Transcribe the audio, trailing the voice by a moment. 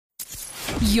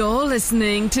You're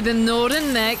listening to the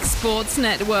Northern Neck Sports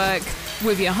Network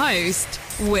with your host,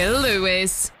 Will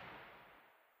Lewis.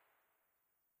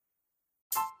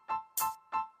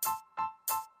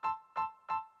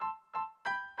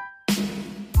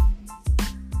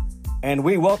 And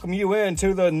we welcome you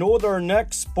into the Northern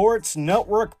Neck Sports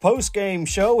Network postgame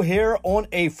show here on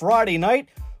a Friday night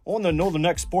on the Northern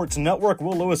Neck Sports Network.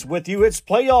 Will Lewis with you. It's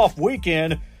playoff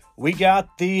weekend. We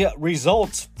got the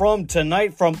results from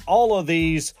tonight from all of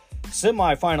these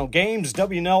semifinal games.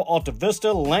 WNL, Alta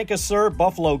Vista, Lancaster,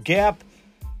 Buffalo Gap,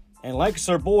 and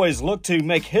Lancaster boys look to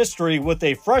make history with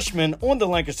a freshman on the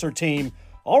Lancaster team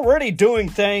already doing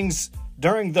things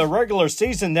during the regular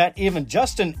season that even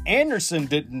Justin Anderson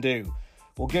didn't do.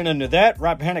 We'll get into that.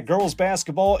 Rappahannock girls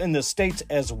basketball in the States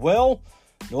as well.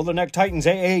 Northern Neck Titans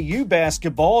AAU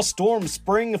basketball, Storm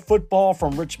Spring football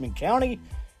from Richmond County.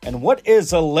 And what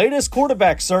is the latest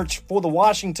quarterback search for the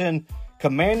Washington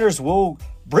Commanders? We'll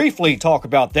briefly talk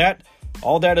about that.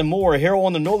 All that and more here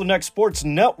on the Northern Neck Sports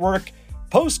Network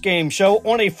post-game show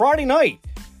on a Friday night.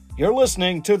 You're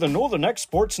listening to the Northern Neck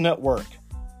Sports Network.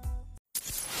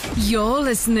 You're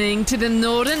listening to the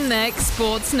Northern Neck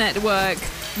Sports Network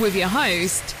with your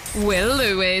host, Will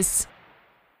Lewis.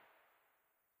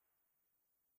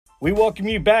 We welcome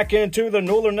you back into the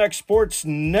Northern Neck Sports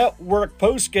Network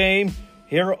postgame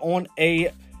here on a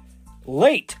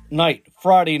late night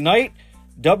Friday night.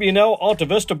 WNL Alta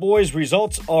Vista boys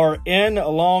results are in,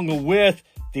 along with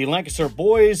the Lancaster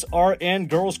boys are in.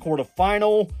 Girls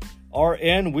quarterfinal are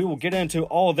in. We will get into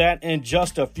all that in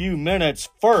just a few minutes.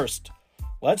 First,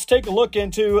 let's take a look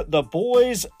into the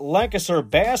boys Lancaster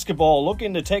basketball,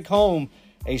 looking to take home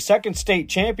a second state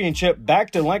championship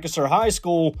back to Lancaster High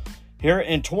School here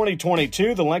in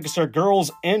 2022. The Lancaster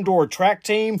girls indoor track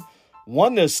team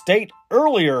won the state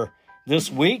earlier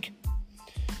this week.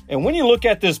 And when you look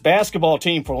at this basketball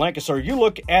team for Lancaster, you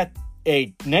look at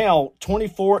a now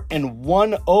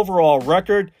 24-1 overall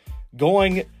record,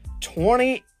 going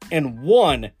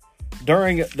 20-1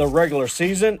 during the regular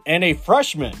season, and a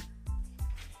freshman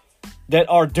that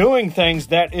are doing things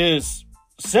that is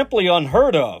simply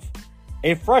unheard of.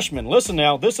 A freshman, listen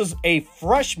now, this is a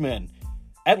freshman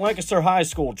at Lancaster High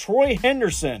School. Troy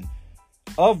Henderson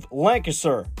of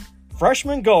Lancaster,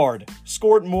 freshman guard,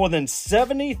 scored more than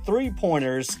 70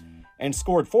 three-pointers and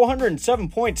scored 407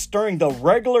 points during the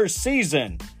regular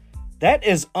season. That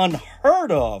is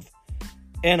unheard of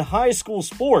in high school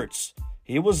sports.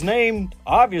 He was named,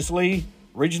 obviously,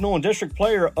 Regional and District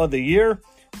Player of the Year.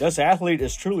 This athlete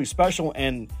is truly special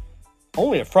and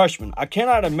only a freshman. I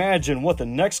cannot imagine what the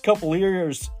next couple of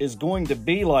years is going to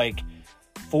be like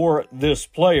for this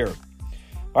player.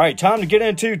 All right, time to get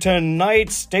into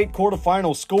tonight's state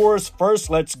quarterfinal scores. First,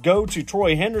 let's go to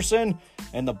Troy Henderson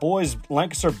and the boys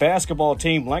Lancaster basketball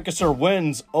team. Lancaster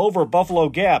wins over Buffalo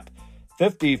Gap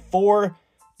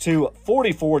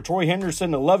 54-44. Troy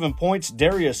Henderson 11 points,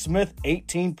 Darius Smith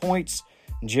 18 points,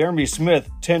 Jeremy Smith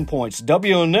 10 points.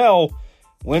 WNL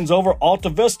wins over Alta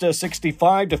Vista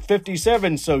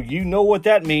 65-57, so you know what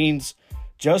that means.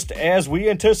 Just as we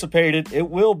anticipated, it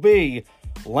will be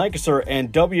Lancaster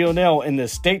and WNL in the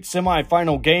state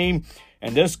semifinal game,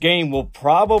 and this game will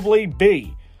probably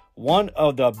be one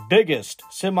of the biggest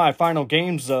semifinal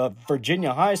games the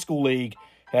Virginia High School League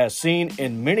has seen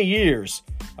in many years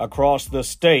across the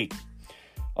state.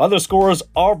 Other scores: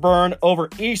 Auburn over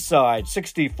Eastside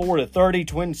 64-30,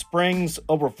 Twin Springs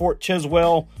over Fort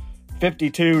Chiswell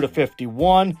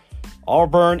 52-51.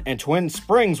 Auburn and Twin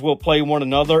Springs will play one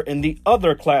another in the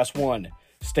other Class 1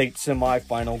 state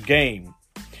semifinal game.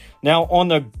 Now, on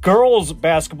the girls'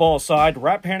 basketball side,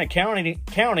 Rappahannock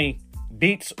County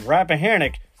beats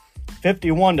Rappahannock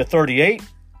 51-38.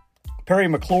 Perry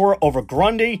McClure over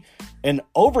Grundy in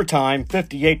overtime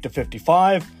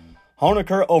 58-55.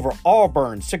 Honaker over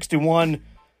Auburn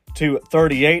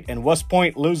 61-38. And West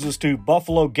Point loses to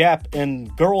Buffalo Gap in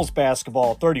girls'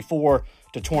 basketball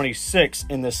 34-26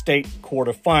 in the state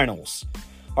quarterfinals.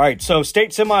 All right, so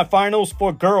state semifinals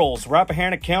for girls.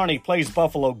 Rappahannock County plays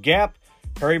Buffalo Gap.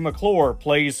 Perry McClure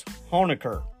plays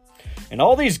Honaker. And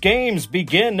all these games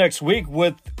begin next week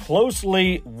with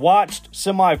closely watched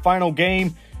semifinal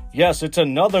game. Yes, it's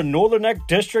another Northern Neck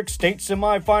District State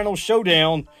semifinal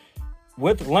showdown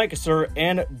with Lancaster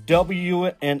and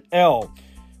WNL.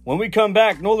 When we come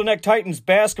back, Northern Neck Titans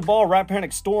basketball,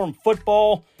 Rappahannock Storm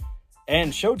football,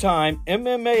 and Showtime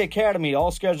MMA Academy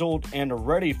all scheduled and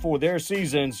ready for their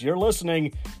seasons. You're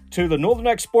listening to the Northern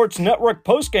Neck Sports Network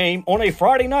postgame on a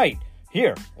Friday night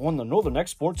here on the Northern Neck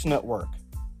Sports Network.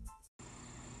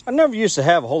 I never used to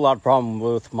have a whole lot of problem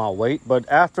with my weight, but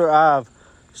after I've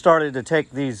started to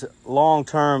take these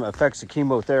long-term effects of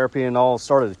chemotherapy and all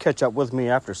started to catch up with me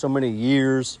after so many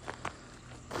years.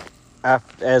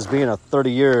 As being a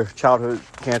 30-year childhood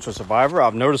cancer survivor,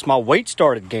 I've noticed my weight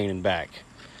started gaining back.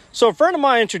 So a friend of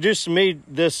mine introduced to me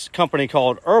this company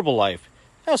called Herbalife.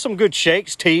 It has some good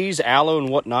shakes, teas, aloe, and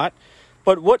whatnot.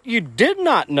 But what you did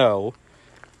not know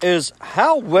is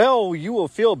how well you will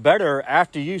feel better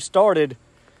after you started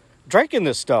drinking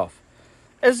this stuff.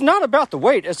 It's not about the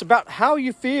weight. It's about how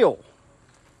you feel.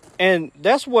 And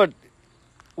that's what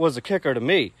was a kicker to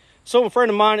me. So a friend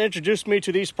of mine introduced me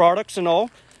to these products and all,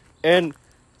 and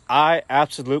I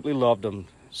absolutely loved them.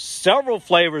 Several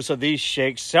flavors of these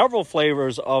shakes, several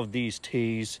flavors of these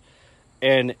teas,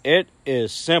 and it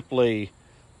is simply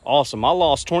awesome. I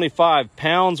lost 25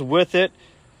 pounds with it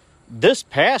this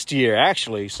past year,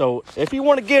 actually. So if you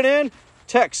want to get in,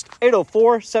 text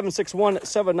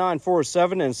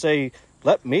 804-761-7947 and say,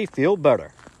 "Let me feel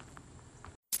better."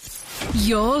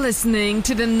 You're listening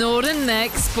to the Northern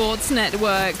Neck Sports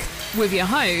Network with your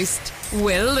host,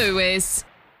 Will Lewis.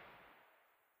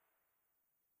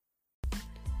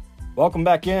 Welcome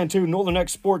back into Northern Neck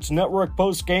Sports Network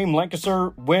post-game.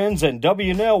 Lancaster wins and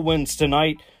WNL wins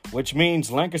tonight, which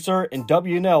means Lancaster and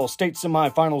WNL state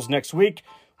semifinals next week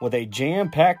with a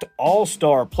jam-packed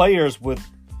all-star players. With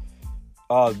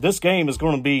this game is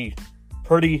going to be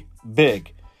pretty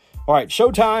big. All right,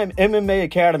 Showtime MMA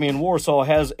Academy in Warsaw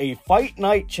has a Fight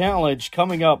Night Challenge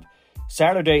coming up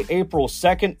Saturday, April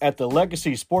 2nd at the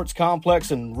Legacy Sports Complex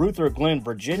in Ruther Glen,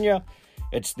 Virginia.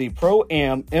 It's the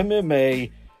Pro-Am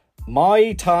MMA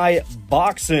Muay Thai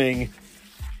Boxing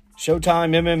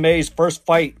Showtime MMA's first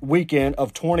fight weekend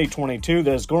of 2022.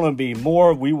 There's going to be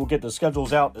more. We will get the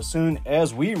schedules out as soon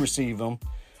as we receive them.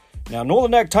 Now,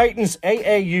 Northern Neck Titans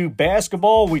AAU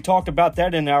basketball, we talked about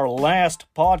that in our last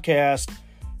podcast,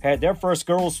 had their first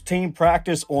girls team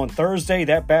practice on Thursday.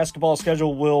 That basketball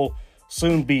schedule will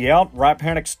soon be out.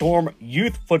 Rappahannock Storm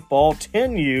Youth Football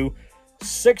 10U,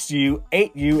 6U,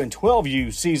 8U, and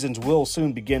 12U seasons will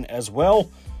soon begin as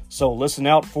well. So listen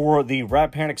out for the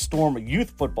Rappahannock Storm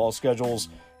Youth Football schedules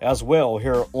as well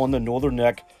here on the Northern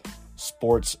Neck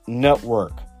Sports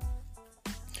Network.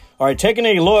 All right, taking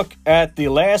a look at the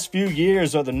last few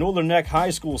years of the Northern Neck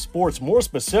High School sports, more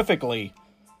specifically,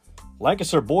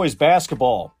 Lancaster boys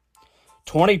basketball,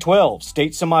 2012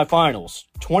 state semifinals,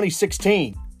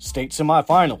 2016 state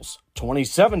semifinals,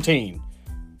 2017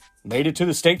 made it to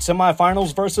the state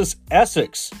semifinals versus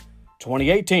Essex,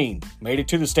 2018 made it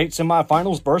to the state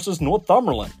semifinals versus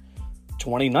Northumberland,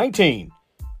 2019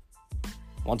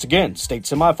 once again state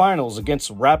semifinals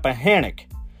against Rappahannock,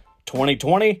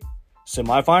 2020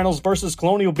 semifinals versus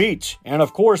Colonial Beach, and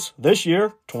of course this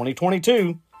year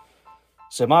 2022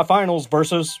 semifinals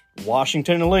versus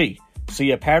Washington and Lee. See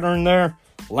a pattern there?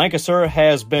 Lancaster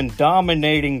has been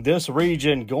dominating this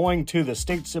region, going to the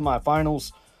state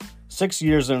semifinals 6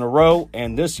 years in a row,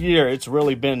 and this year it's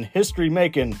really been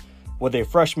history-making with a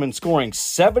freshman scoring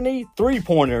 70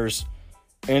 three-pointers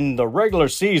in the regular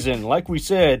season. Like we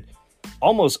said,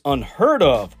 almost unheard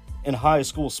of in high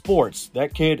school sports.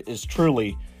 That kid is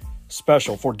truly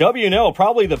special. For WNL,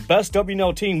 probably the best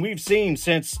WNL team we've seen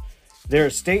since their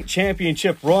state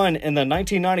championship run in the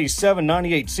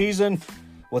 1997-98 season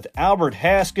with Albert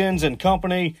Haskins and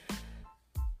company.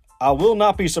 I will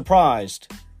not be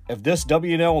surprised if this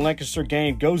WNL Lancaster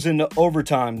game goes into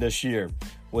overtime this year.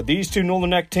 With these two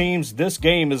Northern Neck teams, this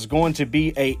game is going to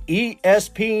be a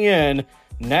ESPN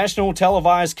national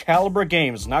televised caliber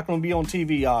game. It's not going to be on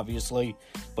TV, obviously,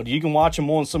 but you can watch them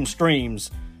on some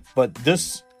streams. But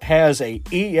this has a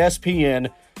ESPN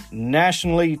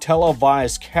nationally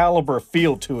televised caliber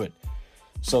feel to it.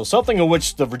 So something in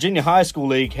which the Virginia High School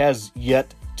League has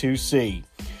yet to see.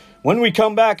 When we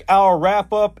come back, our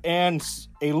wrap-up and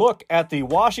a look at the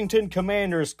Washington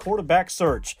Commanders quarterback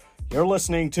search. You're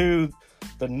listening to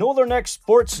the Northern Neck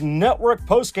Sports Network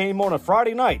postgame on a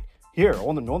Friday night here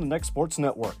on the Northern Neck Sports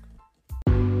Network.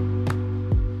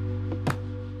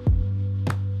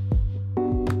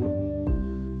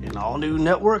 An all-new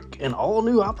network, an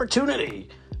all-new opportunity.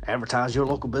 Advertise your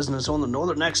local business on the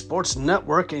Northern Neck Sports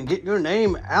Network and get your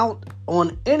name out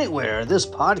on anywhere this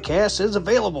podcast is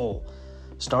available.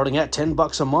 Starting at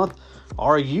 $10 a month,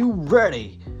 are you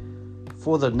ready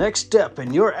for the next step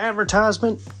in your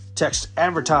advertisement? Text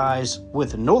advertise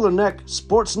with Northern Neck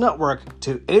Sports Network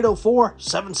to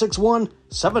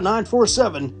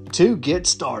 804-761-7947 to get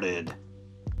started.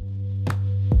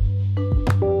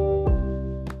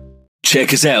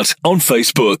 Check us out on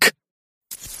Facebook.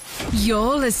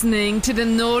 You're listening to the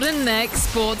Northern Neck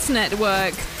Sports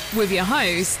Network with your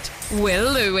host,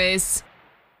 Will Lewis.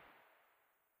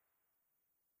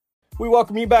 We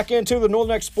welcome you back into the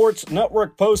Northern X Sports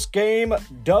Network post-game.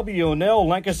 WNL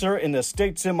Lancaster in the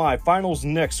state semifinals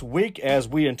next week, as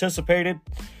we anticipated.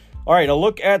 All right, a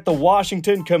look at the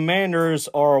Washington Commanders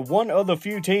are one of the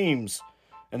few teams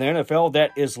in the NFL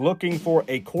that is looking for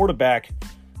a quarterback.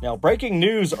 Now, breaking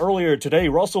news earlier today,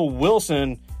 Russell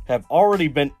Wilson have already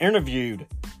been interviewed.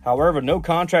 However, no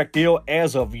contract deal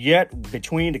as of yet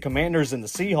between the Commanders and the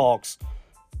Seahawks.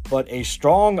 But a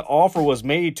strong offer was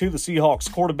made to the Seahawks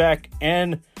quarterback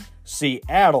in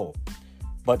Seattle.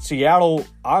 But Seattle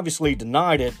obviously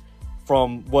denied it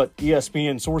from what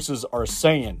ESPN sources are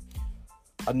saying.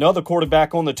 Another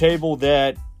quarterback on the table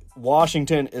that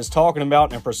Washington is talking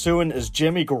about and pursuing is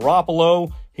Jimmy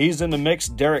Garoppolo. He's in the mix.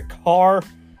 Derek Carr.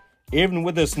 Even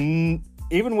with this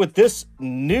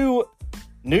new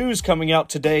news coming out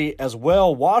today as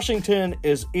well, Washington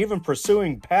is even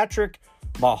pursuing Patrick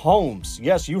Mahomes.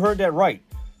 Yes, you heard that right.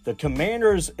 The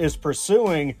Commanders is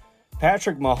pursuing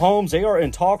Patrick Mahomes. They are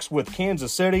in talks with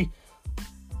Kansas City.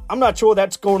 I'm not sure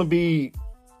that's going to be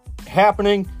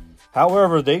happening.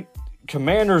 However, the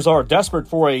Commanders are desperate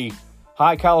for a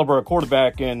high caliber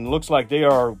quarterback, and looks like they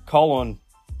are calling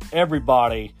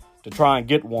everybody to try and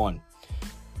get one.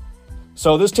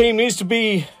 So this team needs to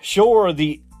be sure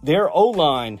their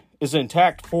O-line is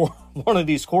intact for one of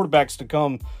these quarterbacks to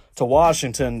come to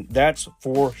Washington, that's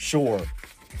for sure.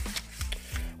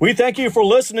 We thank you for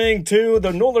listening to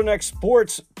the Northern X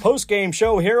Sports post-game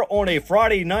show here on a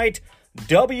Friday night.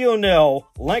 WNL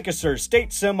Lancaster State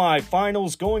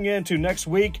semifinals going into next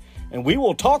week, and we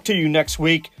will talk to you next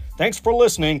week. Thanks for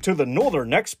listening to the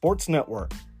Northern X Sports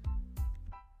Network.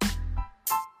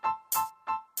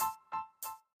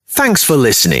 Thanks for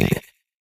listening.